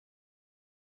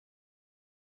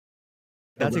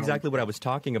That's exactly what I was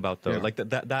talking about, though. Yeah. Like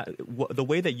the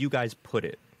way that you guys put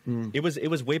it. It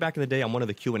was way back in the day on one of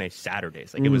the Q&A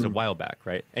Saturdays. Like it was a while back,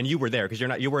 right? And you were there because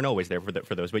you weren't always there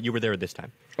for those, but you were there this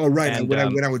time. Oh, right. And,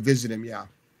 when I would visit him, yeah.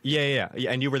 Yeah.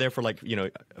 And you were there for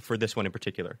for this one in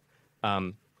particular.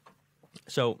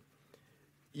 So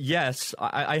yes,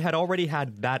 I had already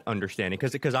had that understanding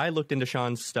because I looked into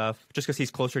Sean's stuff just because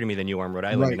he's closer to me than you are in Rhode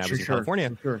Island, and I was in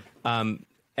California. Sure.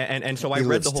 And so I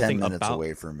read the whole thing about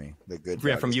away from me. The good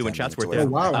from you in Chatsworth. Oh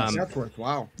wow, Chatsworth.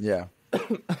 Wow. Yeah.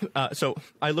 So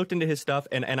I looked into his stuff,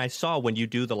 and I saw when you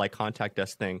do the contact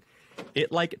us thing,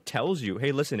 it tells you,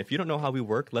 hey, listen, if you don't know how we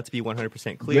work, let's be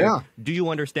 100% clear. Yeah. Do you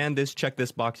understand this? Check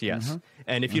this box, yes.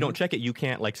 And if you don't check it, you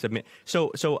can't submit.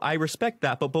 So I respect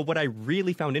that, but what I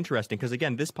really found interesting, because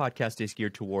again, this podcast is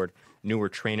geared toward newer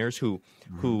trainers who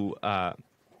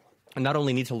not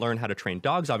only need to learn how to train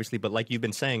dogs, obviously, but like you've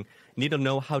been saying, need to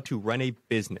know how to run a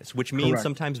business, which means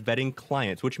sometimes vetting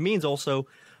clients, which means also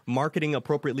marketing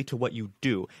appropriately to what you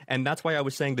do. And that's why I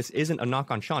was saying this isn't a knock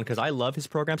on Sean, because I love his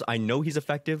programs. I know he's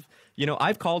effective.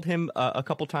 I've called him a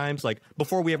couple times,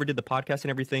 before we ever did the podcast and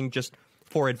everything, just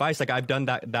for advice. I've done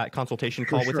that consultation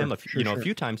call with him a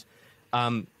few times.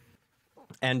 What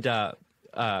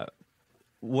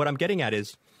I'm getting at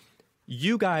is,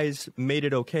 you guys made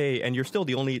it okay, and you're still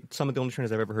some of the only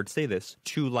trainers I've ever heard say this,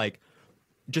 to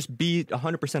just be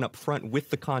 100% upfront with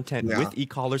the content, with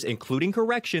e-collars, including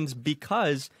corrections,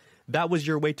 because that was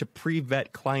your way to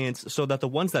pre-vet clients so that the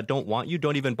ones that don't want you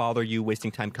don't even bother you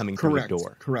wasting time coming through the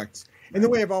door. Correct. And the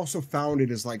way I've also found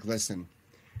it is listen,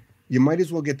 you might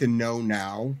as well get the no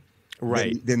now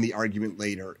than the argument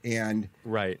later. And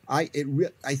I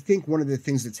think one of the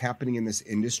things that's happening in this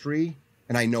industry,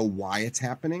 and I know why it's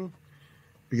happening,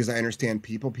 because I understand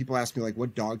people. People ask me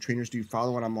what dog trainers do you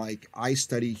follow, and I'm like, I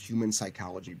study human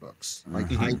psychology books.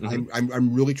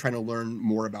 I'm really trying to learn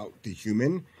more about the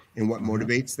human and what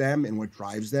motivates them and what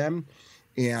drives them,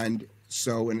 and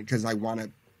because I want to,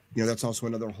 that's also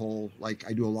another whole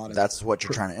I do a lot of. That's what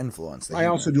you're trying to influence. I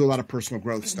also do a lot of personal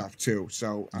growth stuff too.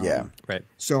 So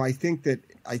So I think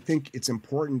it's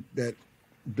important that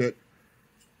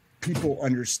people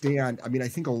understand. I mean, I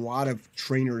think a lot of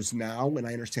trainers now, and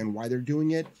I understand why they're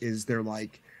doing it, is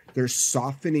they're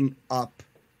softening up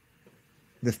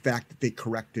the fact that they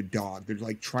correct a dog.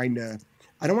 They're trying to,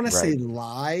 I don't want to say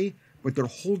lie, but they're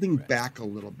holding back a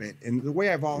little bit. And the way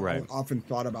I've often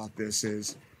thought about this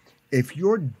is, if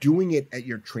you're doing it at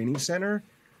your training center,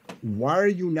 why are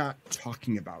you not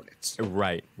talking about it?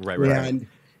 Right. And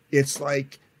it's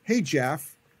hey,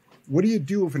 Jeff, what do you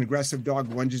do if an aggressive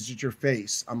dog lunges at your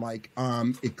face? I'm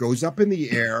it goes up in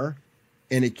the air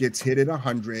and it gets hit at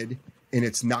 100 and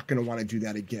it's not going to want to do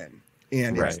that again.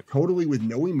 And it's totally with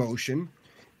no emotion.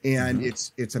 And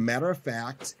it's a matter of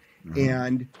fact.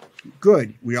 And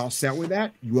good. We all set with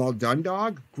that. You all done,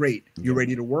 dog? Great. You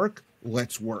ready to work?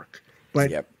 Let's work.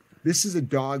 But this is a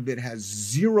dog that has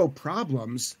zero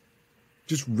problems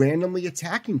just randomly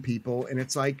attacking people. And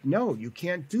it's no, you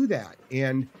can't do that.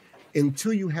 And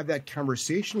until you have that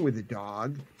conversation with the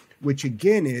dog, which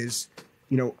again is,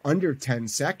 under 10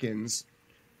 seconds,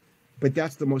 but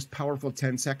that's the most powerful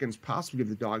 10 seconds possible of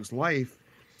the dog's life.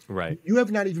 Right. You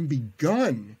have not even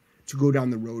begun to go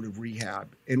down the road of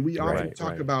rehab. And we often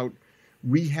talk about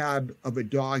rehab of a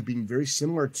dog being very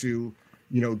similar to,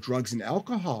 drugs and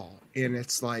alcohol. And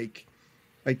it's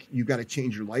you got to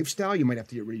change your lifestyle. You might have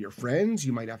to get rid of your friends.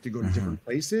 You might have to go to different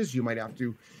places. You might have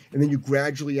to, and then you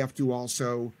gradually have to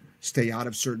also stay out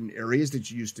of certain areas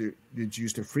that you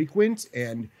used to frequent,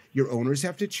 and your owners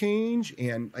have to change.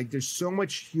 And there's so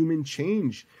much human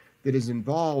change that is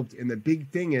involved. And the big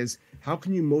thing is, how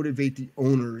can you motivate the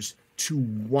owners to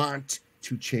want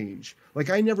to change?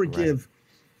 I never give,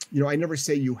 I never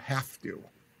say you have to,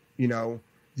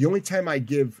 the only time I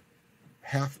give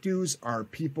have to's are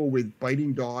people with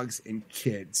biting dogs and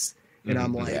kids. And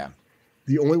I'm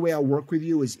the only way I'll work with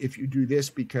you is if you do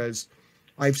this, because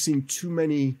I've seen too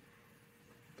many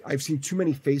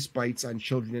face bites on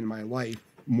children in my life,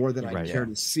 more than I care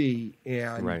to see.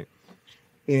 And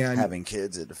and having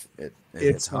kids, it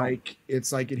hits home. It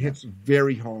hits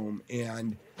very home.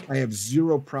 And I have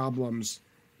zero problems.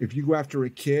 If you go after a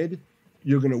kid,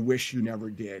 you're going to wish you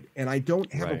never did. And I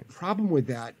don't have a problem with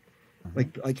that.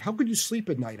 How could you sleep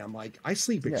at night? I'm I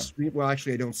sleep extreme. Well,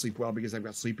 actually, I don't sleep well because I've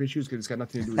got sleep issues, because it's got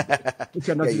nothing to do with it's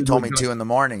got nothing you told me 2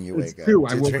 a.m. you wake up. True.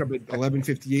 I woke up at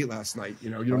 11:58 last night.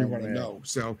 You don't even want to know.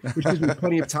 So, which gives me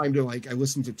plenty of time to I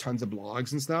listen to tons of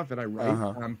blogs and stuff, and I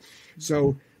write.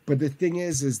 But the thing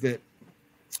is that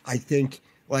I think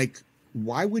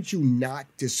why would you not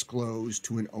disclose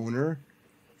to an owner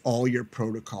all your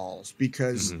protocols?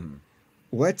 Because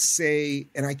let's say,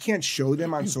 and I can't show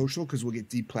them on social because we'll get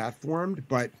deplatformed,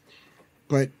 but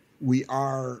we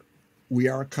are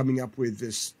coming up with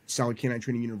this Solid Canine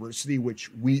Training University,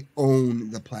 which we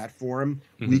own the platform.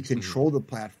 We control the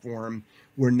platform.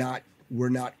 We're not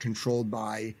controlled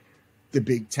by the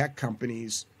big tech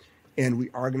companies, and we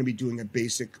are going to be doing a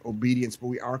basic obedience, but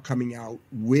we are coming out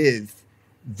with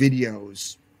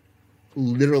videos,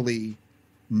 literally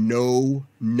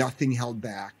nothing held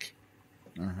back.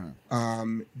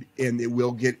 And it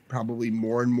will get probably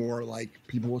more and more like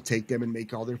people will take them and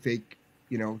make all their fake,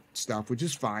 stuff, which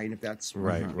is fine if that's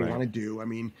what they want to do. I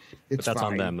mean, it's but that's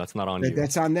fine. on them. That's not on you.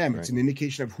 That's on them. Right. It's an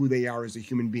indication of who they are as a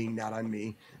human being, not on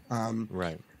me.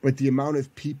 Right. But the amount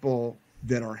of people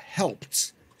that are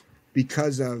helped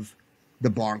because of the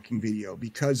bonking video,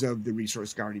 because of the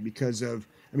resource guarding,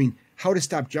 how to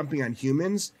stop jumping on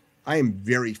humans. I am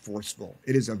very forceful.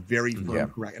 It is a very firm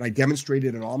correct. And I demonstrate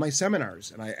it in all my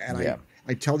seminars. And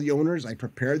I tell the owners, I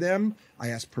prepare them, I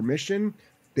ask permission.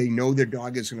 They know their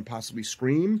dog is going to possibly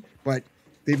scream, but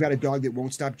they've got a dog that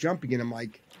won't stop jumping. And I'm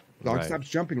like, dog stops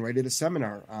jumping right at a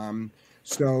seminar.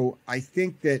 So I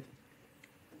think that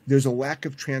there's a lack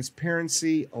of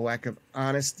transparency, a lack of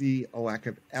honesty, a lack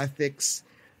of ethics.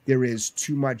 There is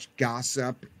too much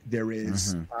gossip. There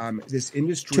is this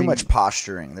industry. Too much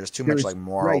posturing. There's too much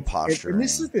moral posturing. And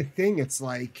this is the thing. It's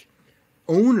like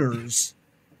owners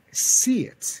see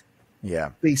it.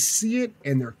 Yeah. They see it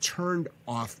and they're turned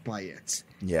off by it.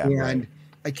 Yeah. And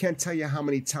I can't tell you how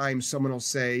many times someone will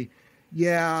say,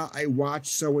 yeah, I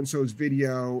watched so-and-so's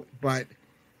video, but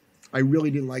I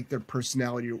really didn't like their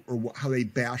personality or how they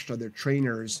bashed other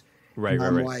trainers. Right. And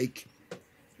I'm like,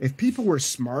 if people were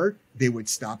smart, they would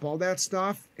stop all that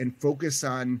stuff and focus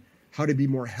on how to be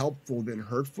more helpful than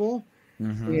hurtful.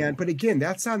 But again,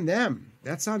 that's on them.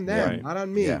 That's on them, not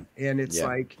on me. Yeah. And it's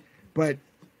but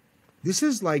this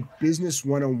is like business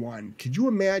 101. Could you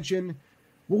imagine,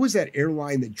 what was that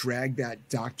airline that dragged that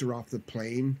doctor off the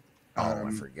plane?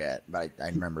 I forget, but I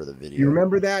remember the video. You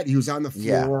remember that? He was on the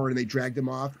floor and they dragged him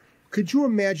off. Could you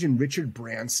imagine Richard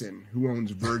Branson, who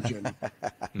owns Virgin,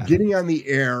 getting on the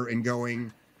air and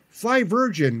going, fly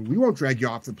Virgin, we won't drag you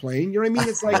off the plane. You know what I mean?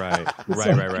 It's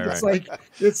like,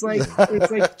 It's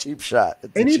like cheap shot.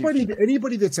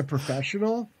 Anybody that's a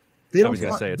professional, they don't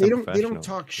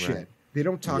talk shit. Right. They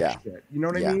don't talk shit. You know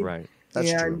what I mean? Right.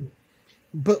 That's true.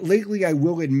 But lately, I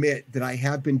will admit that I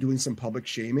have been doing some public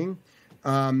shaming.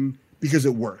 Because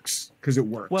it works.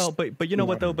 Well, but you know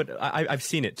what though? But I've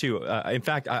seen it too. In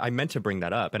fact, I meant to bring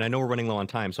that up, and I know we're running low on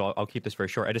time, so I'll keep this very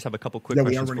short. I just have a couple quick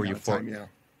questions for you.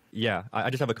 I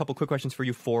just have a couple quick questions for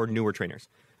you for newer trainers.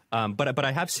 But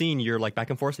I have seen your back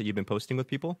and forth that you've been posting with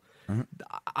people.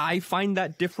 I find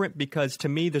that different because to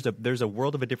me there's a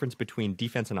world of a difference between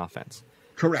defense and offense.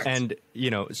 Correct. And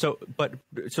so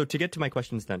to get to my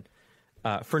questions then,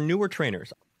 for newer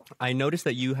trainers, I noticed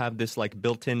that you have this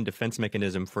built-in defense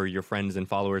mechanism for your friends and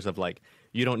followers of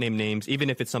you don't name names, even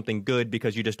if it's something good,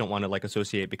 because you just don't want to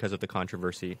associate because of the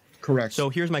controversy. Correct. So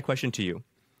here's my question to you.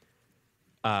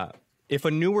 If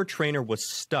a newer trainer was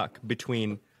stuck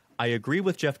between, I agree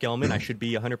with Jeff Gellman, I should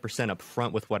be 100%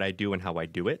 upfront with what I do and how I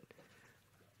do it.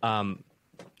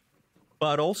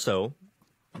 But also,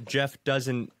 Jeff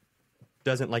doesn't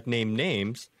name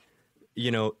names.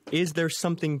 Is there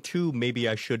something to maybe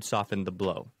I should soften the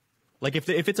blow?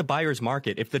 If it's a buyer's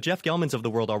market, if the Jeff Gellmans of the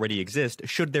world already exist,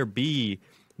 should there be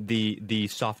the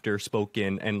softer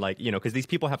spoken and because these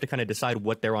people have to kind of decide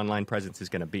what their online presence is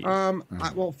going to be?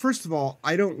 Well, first of all,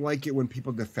 I don't like it when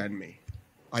people defend me.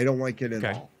 I don't like it at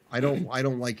all. I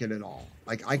don't like it at all.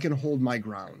 I can hold my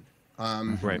ground.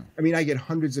 Right. I mean, I get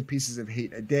hundreds of pieces of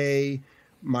hate a day.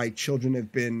 My children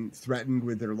have been threatened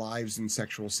with their lives and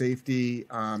sexual safety.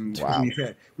 Wow.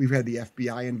 We've had the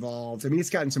FBI involved. I mean, it's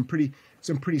gotten some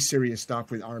pretty serious stuff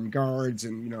with armed guards,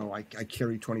 and I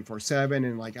carry 24/7,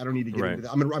 and I don't need to get into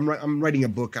that. I'm writing a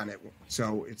book on it,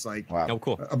 so it's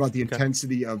cool. About the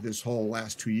intensity of this whole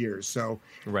last 2 years. So,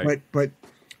 but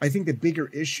I think the bigger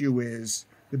issue is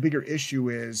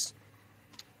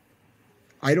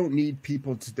I don't need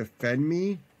people to defend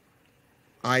me.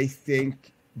 I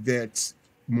think that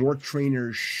more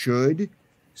trainers should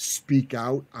speak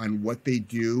out on what they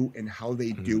do and how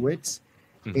they do it.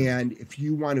 And if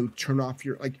you want to turn off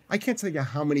your, I can't tell you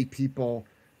how many people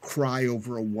cry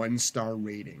over a 1-star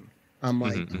rating. I'm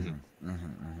like,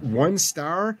 1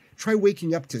 star? Try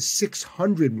waking up to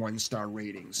 600 1-star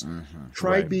ratings.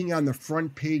 Try being on the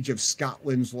front page of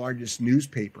Scotland's largest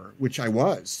newspaper, which I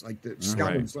was.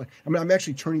 Scotland's. I'm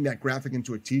actually turning that graphic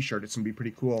into a T-shirt. It's gonna be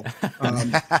pretty cool.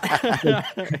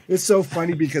 It's so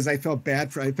funny because I felt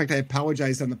bad in fact, I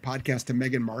apologized on the podcast to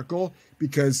Meghan Markle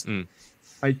because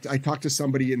I talked to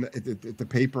somebody at the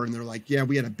paper, and they're like, "Yeah,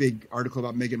 we had a big article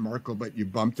about Meghan Markle, but you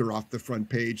bumped her off the front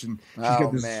page, and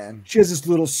she has this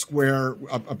little square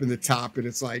up in the top, and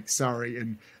it's like, sorry."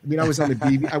 And I mean, I was in the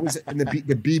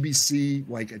BBC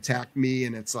like attacked me,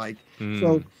 and it's like,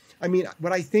 so. I mean,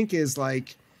 what I think is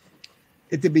like,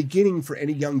 at the beginning for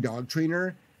any young dog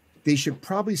trainer, they should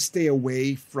probably stay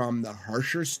away from the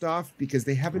harsher stuff because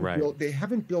they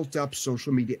haven't built up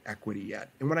social media equity yet.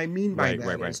 And what I mean by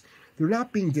that is they're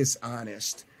not being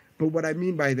dishonest, but what I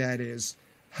mean by that is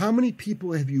how many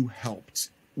people have you helped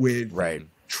with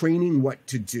training what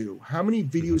to do? How many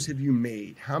videos have you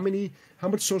made? How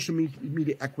much social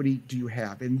media equity do you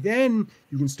have? And then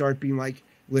you can start being like,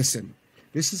 listen,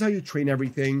 this is how you train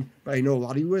everything, but I know a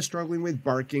lot of you are struggling with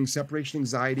barking, separation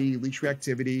anxiety, leash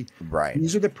reactivity. Right.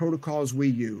 These are the protocols we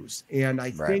use. And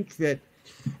I think that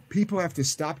people have to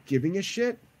stop giving a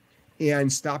shit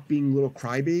and stop being little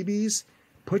crybabies,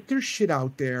 put their shit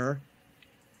out there,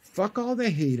 fuck all the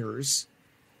haters,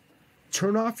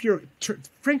 turn off your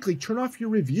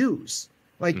reviews.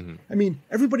 Like, I mean,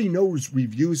 everybody knows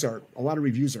a lot of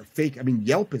reviews are fake. I mean,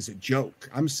 Yelp is a joke.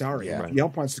 I'm sorry. Yeah.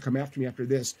 Yelp wants to come after me after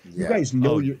this. You guys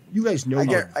know.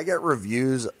 I get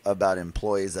reviews about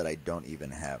employees that I don't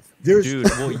even have.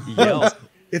 Yelp.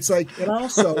 It's like, and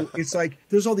also it's like,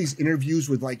 there's all these interviews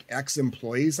with like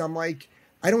ex-employees. I'm like,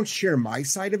 I don't share my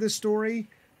side of the story,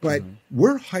 but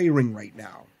we're hiring right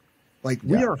now. Like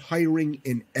we are hiring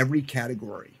in every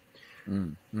category.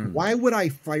 Why would I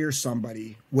fire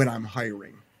somebody when I'm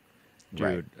hiring?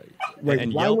 Dude,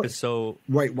 and Yelp is so...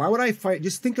 Right, why would I fire...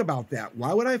 Just think about that.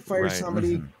 Why would I fire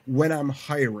somebody when I'm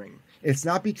hiring? It's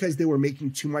not because they were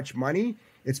making too much money.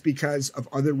 It's because of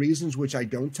other reasons, which I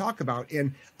don't talk about.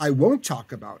 And I won't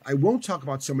talk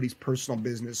about somebody's personal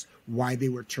business, why they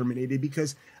were terminated,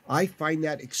 because I find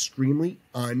that extremely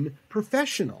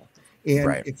unprofessional.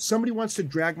 And if somebody wants to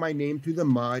drag my name through the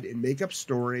mud and make up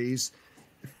stories...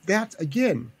 that's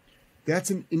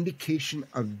an indication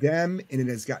of them, and it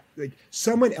has got like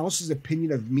someone else's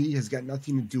opinion of me has got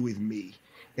nothing to do with me.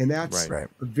 And that's a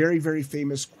very, very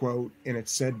famous quote. And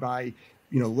it's said by,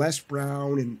 Les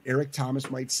Brown, and Eric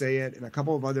Thomas might say it, and a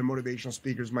couple of other motivational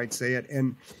speakers might say it.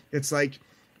 And it's like,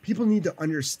 people need to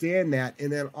understand that.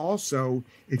 And then also,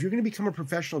 if you're going to become a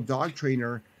professional dog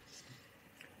trainer,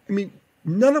 I mean,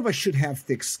 none of us should have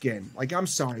thick skin. Like, I'm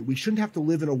sorry, we shouldn't have to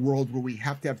live in a world where we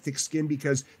have to have thick skin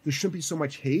because there shouldn't be so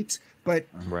much hate. But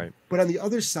on the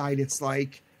other side, it's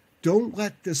like, don't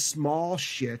let the small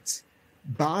shit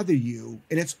bother you.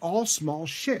 And it's all small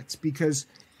shit because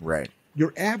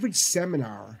your average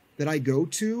seminar that I go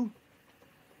to,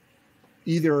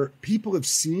 either people have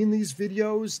seen these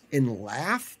videos and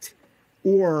laughed,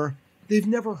 or they've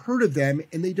never heard of them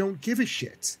and they don't give a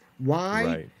shit.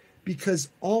 Why? Because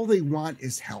all they want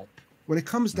is help. When it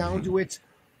comes down to it,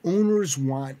 owners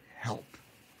want help.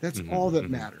 That's all that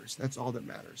matters. That's all that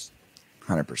matters.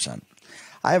 100%.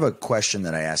 I have a question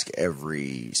that I ask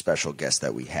every special guest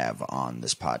that we have on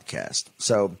this podcast.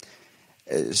 So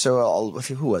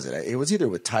who was it? It was either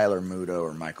with Tyler Muto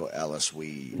or Michael Ellis.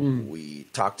 We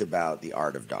talked about the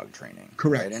art of dog training.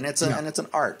 Correct. Right? And it's an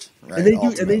art. Right?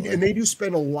 And they do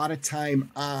spend a lot of time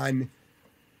on,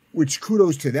 which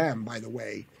kudos to them, by the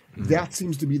way. That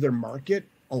seems to be their market,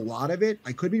 a lot of it.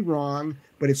 I could be wrong,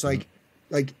 but it's like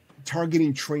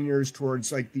targeting trainers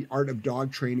towards like the art of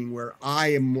dog training, where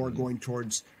I am more going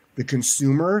towards the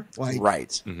consumer, like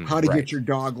how to get your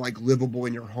dog like livable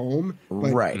in your home.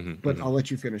 But I'll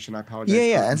let you finish, and I apologize.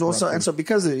 Yeah. And so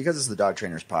because it's the Dog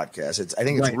Trainers podcast, I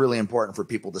think it's really important for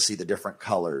people to see the different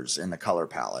colors in the color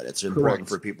palette. It's important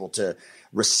for people to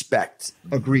respect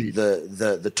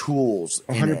the tools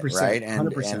in 100%, it, right? And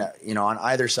 100%. And on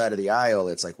either side of the aisle,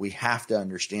 it's like we have to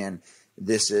understand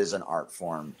this is an art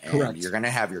form, and you're going to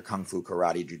have your kung fu,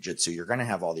 karate, jiu-jitsu. You're going to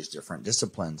have all these different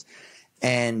disciplines.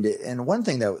 And one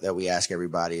thing that we ask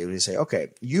everybody is we say, okay,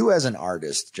 you as an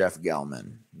artist, Jeff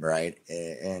Gellman, right?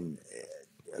 And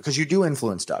because you do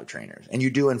influence dog trainers and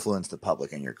you do influence the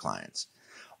public and your clients,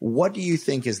 what do you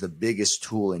think is the biggest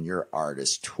tool in your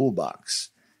artist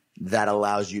toolbox that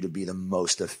allows you to be the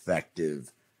most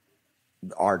effective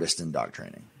artist in dog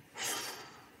training?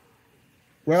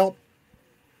 Well,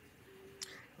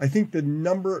 I think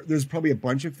there's probably a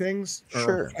bunch of things.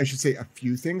 Sure. I should say a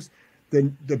few things.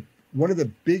 One of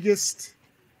the biggest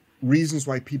reasons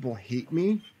why people hate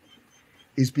me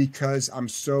is because I'm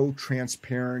so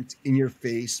transparent, in your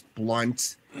face,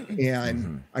 blunt,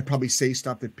 and I probably say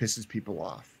stuff that pisses people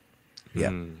off.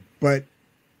 Yeah. But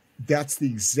that's the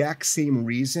exact same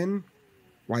reason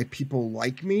why people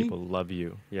like me. People love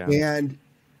you. Yeah. And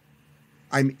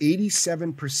I'm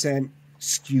 87%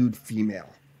 skewed female.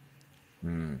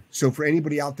 So for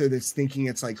anybody out there that's thinking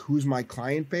it's like, who's my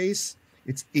client base?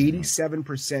 It's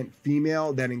 87%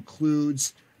 female. That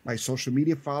includes my social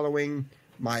media following,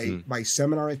 my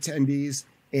seminar attendees,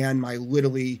 and my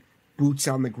literally boots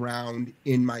on the ground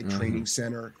in my training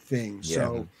center thing.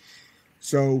 Yeah.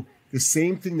 So the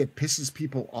same thing that pisses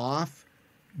people off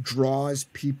draws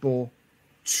people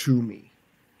to me.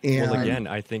 And well, again,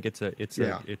 I think it's a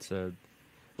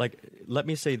like, let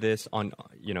me say this on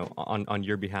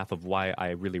your behalf of why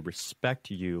I really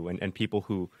respect you and people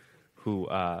who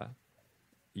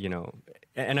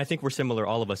and I think we're similar,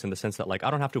 all of us, in the sense that, like,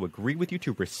 I don't have to agree with you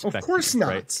to respect you. Of course not.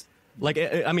 Right? Like,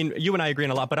 I mean, you and I agree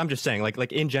on a lot, but I'm just saying,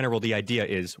 like in general, the idea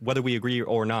is whether we agree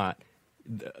or not,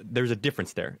 there's a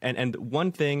difference there. And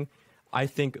one thing I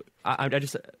think, I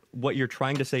just, what you're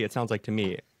trying to say, it sounds like to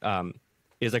me,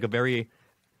 is like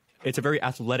it's a very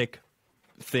athletic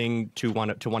thing to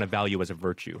want to value as a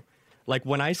virtue. Like,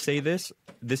 when I say this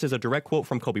is a direct quote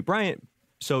from Kobe Bryant,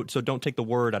 so don't take the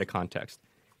word out of context.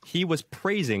 He was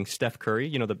praising Steph Curry,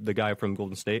 the guy from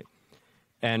Golden State,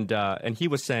 and he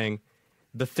was saying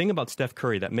the thing about Steph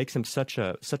Curry that makes him such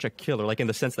a killer, like in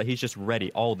the sense that he's just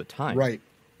ready all the time, right,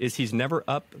 is he's never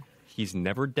up, he's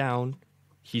never down,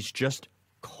 he's just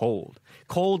cold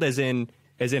as in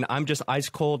I'm just ice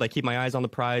cold. I keep my eyes on the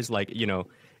prize,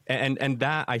 and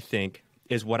that, I think,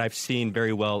 is what I've seen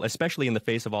very well, especially in the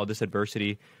face of all this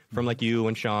adversity from like you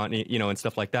and Sean, and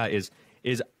stuff like that, is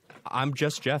I'm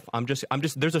just Jeff. I'm just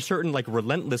there's a certain like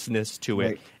relentlessness to it.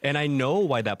 Right. And I know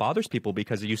why that bothers people,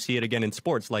 because you see it again in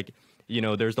sports. Like,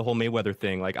 there's the whole Mayweather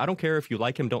thing. Like, I don't care if you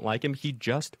like him, don't like him. He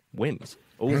just wins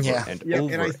over and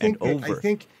over and I think and over. I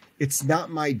think it's not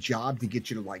my job to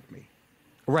get you to like me.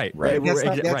 Right.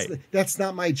 That's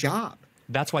not my job.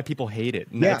 That's why people hate it.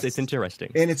 And it's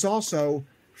interesting. And it's also,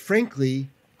 frankly,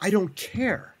 I don't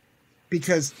care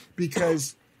because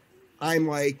I'm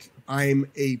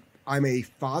a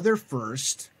father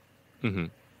first. Mm-hmm.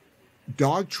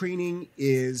 Dog training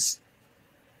it's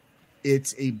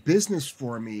a business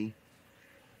for me.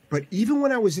 But even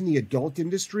when I was in the adult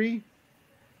industry,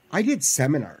 I did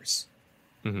seminars.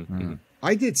 Mm-hmm. Mm-hmm.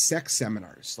 I did sex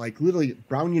seminars. Like, literally,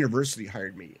 Brown University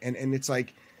hired me. And it's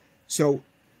like, so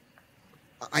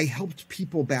I helped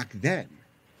people back then.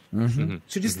 Mm-hmm.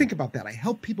 So just think about that. I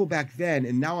helped people back then,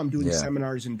 and now I'm doing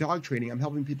seminars and dog training. I'm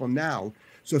helping people now.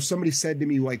 So if somebody said to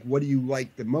me, like, what do you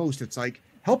like the most? It's like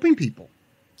helping people.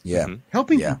 Yeah.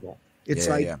 Helping people. It's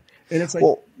and it's like,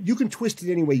 you can twist it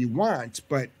any way you want,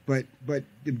 but the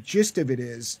gist of it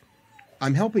is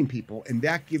I'm helping people, and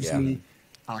that gives me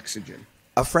oxygen.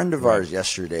 A friend of ours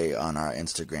yesterday on our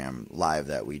Instagram live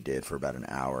that we did for about an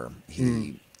hour,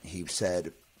 he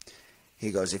said,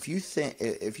 he goes, if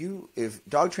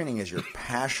dog training is your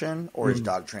passion or is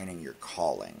dog training your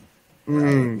calling?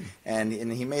 Right? And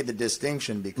he made the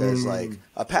distinction because like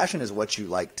a passion is what you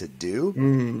like to do.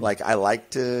 Like I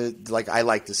like to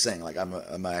sing. Like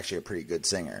I'm actually a pretty good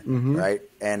singer, right?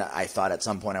 And I thought at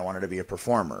some point I wanted to be a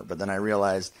performer, but then I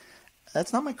realized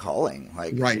that's not my calling.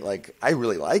 Like I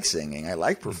really like singing, I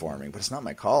like performing, but it's not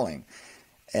my calling.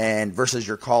 And versus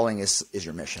your calling is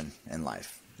your mission in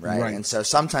life. Right. And so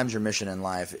sometimes your mission in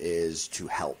life is to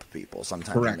help people.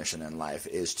 Sometimes your mission in life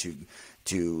is to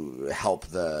help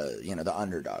the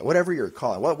underdog, whatever you're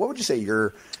calling. What would you say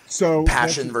your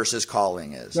passion versus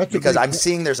calling is? Because I'm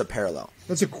seeing there's a parallel.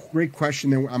 That's a great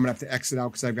question. Then I'm gonna have to exit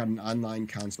out because I've got an online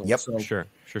consult. Yep. So, Sure.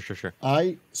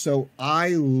 I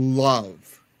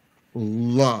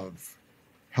love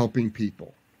helping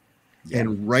people,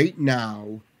 and right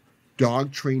now,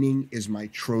 dog training is my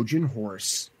Trojan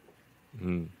horse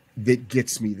that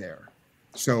gets me there.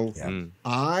 So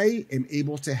I am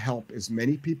able to help as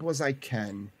many people as I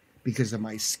can because of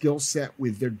my skill set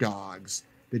with their dogs.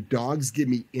 The dogs get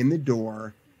me in the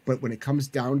door, but when it comes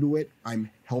down to it,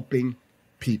 I'm helping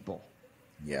people.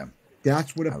 Yeah.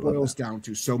 That's what it boils down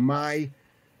to. So my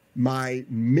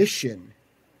mission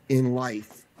in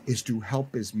life is to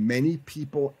help as many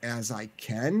people as I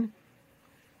can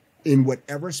in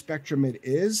whatever spectrum it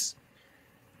is.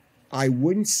 I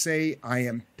wouldn't say I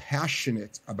am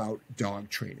passionate about dog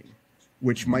training,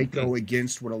 which might go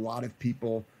against what a lot of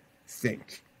people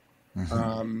think.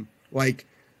 Like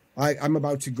I'm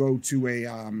about to go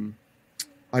to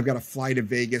I've got to fly to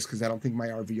Vegas because I don't think my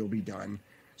RV will be done.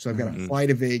 So I've got to fly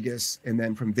to Vegas, and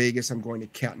then from Vegas, I'm going to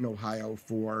Canton, Ohio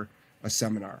for a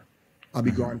seminar. I'll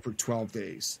be gone for 12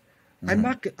 days. I'm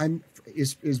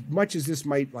as much as this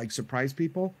might like surprise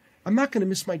people, I'm not going to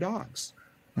miss my dogs.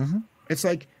 It's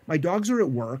like my dogs are at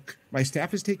work. My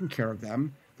staff is taking care of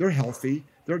them. They're healthy.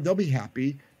 They'll be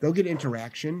happy. They'll get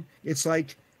interaction. It's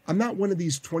like I'm not one of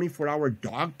these 24-hour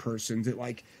dog persons that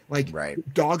like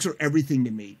dogs are everything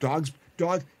to me. Dogs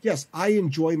dogs. Yes, I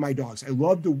enjoy my dogs. I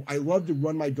love to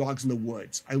run my dogs in the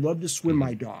woods. I love to swim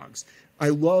my dogs. I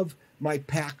love my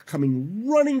pack coming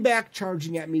running back,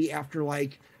 charging at me after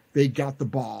like they got the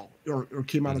ball or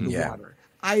came out of the water.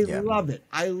 I love it.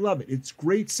 I love it. It's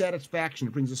great satisfaction.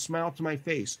 It brings a smile to my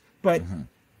face. But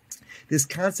this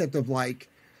concept of like,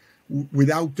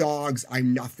 without dogs,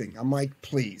 I'm nothing. I'm like,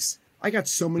 please. I got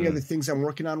so many other things I'm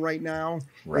working on right now.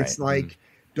 Right. It's like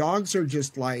dogs are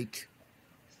just like,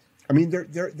 I mean,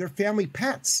 they're family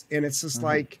pets, and it's just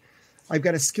like I've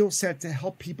got a skill set to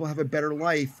help people have a better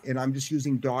life, and I'm just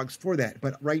using dogs for that.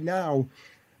 But right now,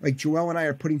 like Joelle and I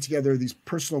are putting together these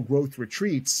personal growth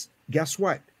retreats. Guess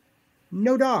what?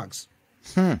 No dogs.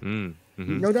 No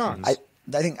dogs.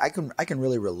 I think I can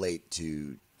really relate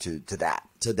to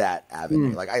that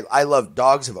avenue. Like I love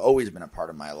dogs, have always been a part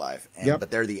of my life, but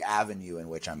they're the avenue in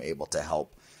which I'm able to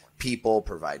help people,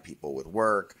 provide people with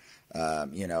work,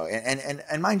 and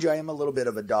mind you, I am a little bit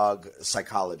of a dog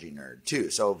psychology nerd too.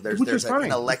 So there's an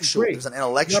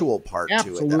intellectual part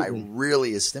to it that I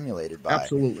really is stimulated by.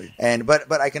 Absolutely.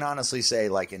 But I can honestly say,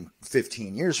 like in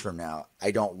 15 years from now,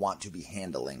 I don't want to be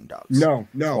handling dogs. No.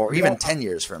 Or even 10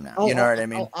 years from now. You know what I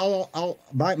mean?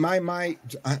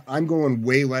 I'm going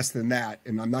way less than that,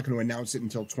 and I'm not going to announce it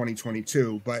until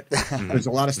 2022. But there's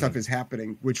a lot of stuff is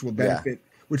happening which will benefit. Yeah.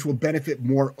 Which will benefit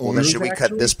more owners. Well, should we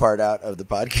cut this part out of the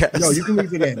podcast? No, you can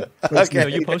leave it in. Okay,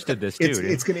 you posted this too.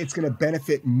 It's gonna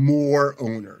benefit more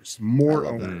owners.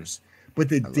 But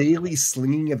the daily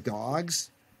slinging of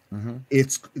dogs,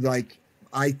 it's like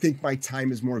I think my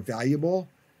time is more valuable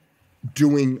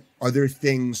doing other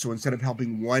things. So instead of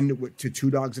helping 1 to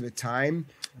 2 dogs at a time,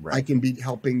 I can be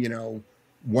helping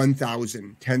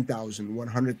 1,000, 10,000,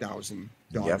 100,000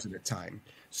 dogs at a time.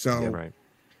 So.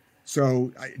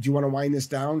 So, do you want to wind this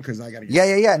down? Because I got to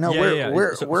get... Yeah. No,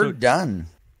 we're done.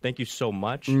 Thank you so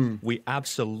much. We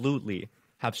absolutely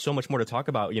have so much more to talk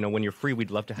about. When you're free,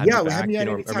 we'd love to have you back,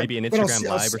 or maybe an Instagram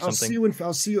Live or something.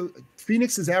 I'll see you.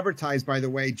 Phoenix is advertised, by the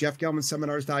way.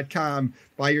 JeffGellmanSeminars.com.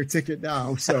 Buy your ticket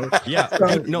now. So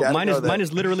mine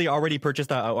is literally already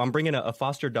purchased. I'm bringing a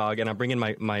foster dog, and I'm bringing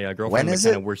my girlfriend. When is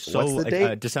it? We're so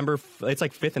December. It's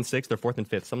like 5th and 6th, or 4th and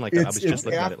 5th, something like that. I was just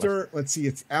looking at it. Let's see.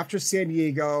 It's after San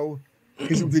Diego.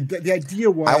 Because the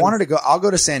idea was, I wanted to go. I'll go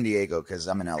to San Diego because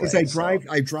I'm in LA. Because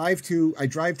I drive to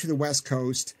the West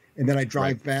Coast, and then I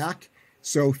drive back.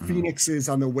 So Phoenix is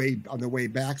on the way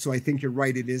back. So I think you're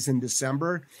right. It is in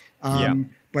December.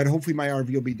 But hopefully my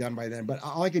RV will be done by then. But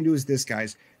all I can do is this,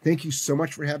 guys. Thank you so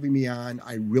much for having me on.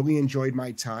 I really enjoyed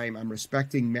my time. I'm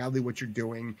respecting madly what you're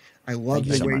doing. I love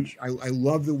the way I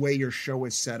love the way your show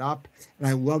is set up, and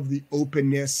I love the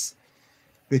openness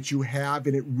that you have,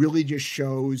 and it really just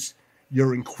shows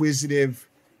your inquisitive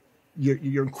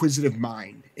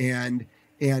mind. And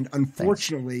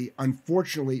unfortunately,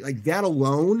 like that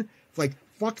alone, like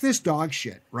fuck this dog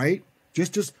shit, right?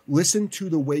 Just listen to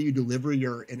the way you deliver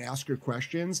and ask your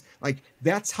questions. Like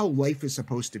that's how life is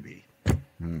supposed to be.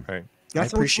 Right.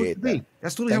 That's I appreciate that.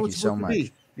 That's literally how it's supposed to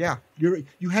be. Yeah.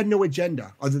 You had no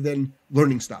agenda other than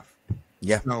learning stuff.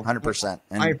 Yeah, 100%.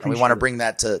 And we want to bring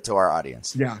that to our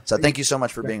audience. Yeah. So thank you so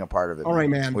much for being a part of it. All right,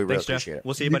 man. We really Thanks, appreciate Jeff. it.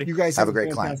 We'll see you, buddy. You guys have a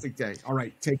great fantastic day. All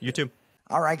right. Take care. You too.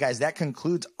 All right, guys, that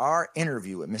concludes our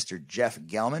interview with Mr. Jeff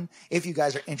Gellman. If you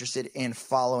guys are interested in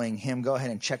following him, go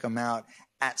ahead and check him out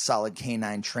at Solid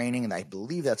K9 Training, and I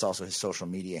believe that's also his social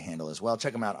media handle as well.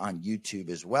 Check him out on YouTube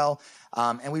as well.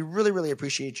 And we really, really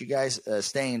appreciate you guys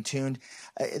staying tuned.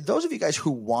 Those of you guys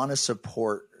who want to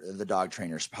support the Dog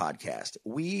Trainers podcast,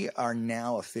 we are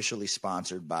now officially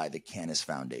sponsored by the Canis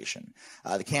Foundation.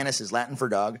 The Canis is Latin for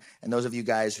dog, and those of you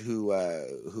guys who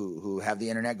have the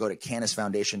internet, go to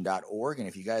canisfoundation.org. And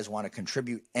if you guys want to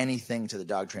contribute anything to the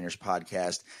Dog Trainers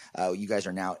podcast, you guys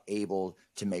are now able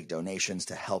to make donations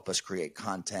to help us create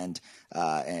content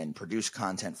and produce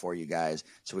content for you guys.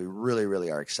 So we really,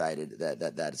 really are excited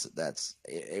that's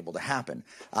able to happen.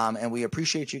 And we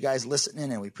appreciate you guys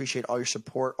listening, and we appreciate all your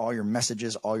support, all your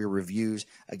messages, all your reviews.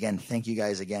 Again, thank you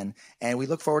guys again. And we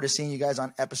look forward to seeing you guys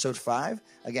on episode 5.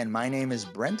 Again, my name is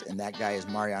Brent, and that guy is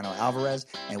Mariano Alvarez,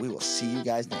 and we will see you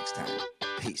guys next time.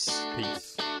 Peace.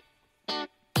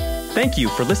 Thank you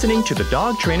for listening to the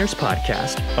Dog Trainers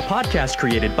Podcast, a podcast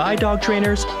created by dog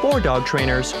trainers, for dog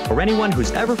trainers, or anyone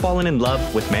who's ever fallen in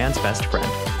love with man's best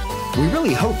friend. We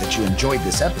really hope that you enjoyed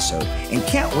this episode and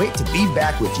can't wait to be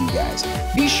back with you guys.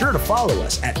 Be sure to follow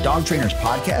us at Dog Trainers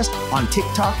Podcast on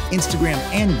TikTok, Instagram,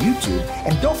 and YouTube.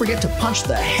 And don't forget to punch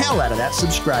the hell out of that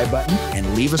subscribe button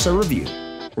and leave us a review.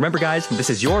 Remember, guys, this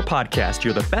is your podcast.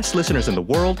 You're the best listeners in the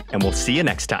world, and we'll see you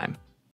next time.